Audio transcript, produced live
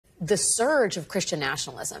the surge of Christian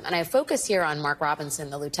nationalism. And I focus here on Mark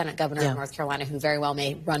Robinson, the lieutenant governor of North Carolina, who very well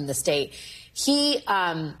may run the state. He,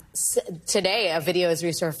 today, a video has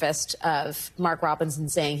resurfaced of Mark Robinson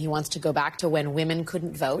saying he wants to go back to when women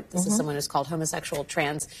couldn't vote. This is someone who's called homosexual,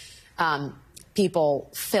 trans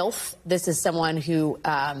people filth. This is someone who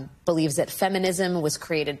believes that feminism was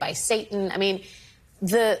created by Satan. I mean,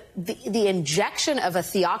 the injection of a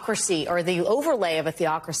theocracy, or the overlay of a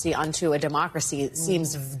theocracy onto a democracy,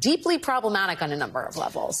 seems deeply problematic on a number of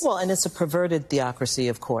levels. Well, and it's a perverted theocracy,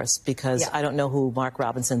 of course, because I don't know who Mark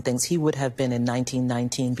Robinson thinks he would have been in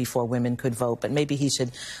 1919 before women could vote, but maybe he should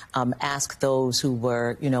ask those who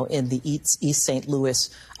were, you know, in the East St. Louis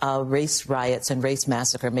race riots and race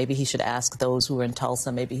massacre. Maybe he should ask those who were in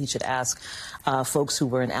Tulsa. Maybe he should ask folks who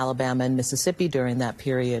were in Alabama and Mississippi during that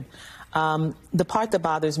period. The part that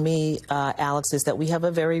bothers me, Alex, is that we have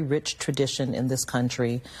a very rich tradition in this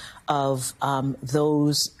country of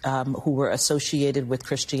those who were associated with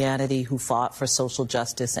Christianity, who fought for social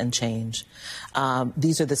justice and change.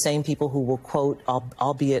 These are the same people who will quote,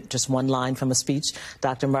 albeit just one line from a speech,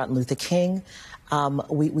 Dr. Martin Luther King.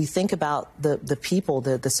 We think about the people.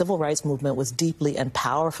 The civil rights movement was deeply and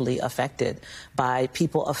powerfully affected by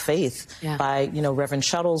people of faith, by, you know, Reverend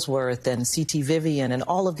Shuttlesworth and C.T. Vivian, and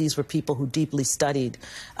all of these were people who deeply studied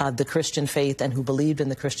the Christian faith and who believed in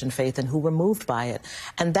the Christian faith and who were moved by it.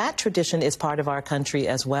 And that tradition is part of our country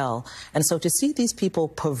as well. And so to see these people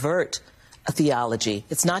pervert a theology.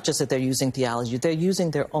 It's not just that they're using theology, they're using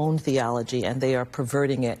their own theology, and they are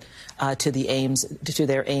perverting it to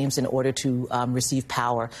their aims in order to receive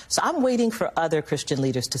power. So I'm waiting for other Christian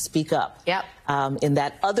leaders to speak up in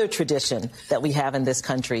that other tradition that we have in this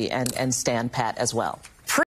country and stand pat as well.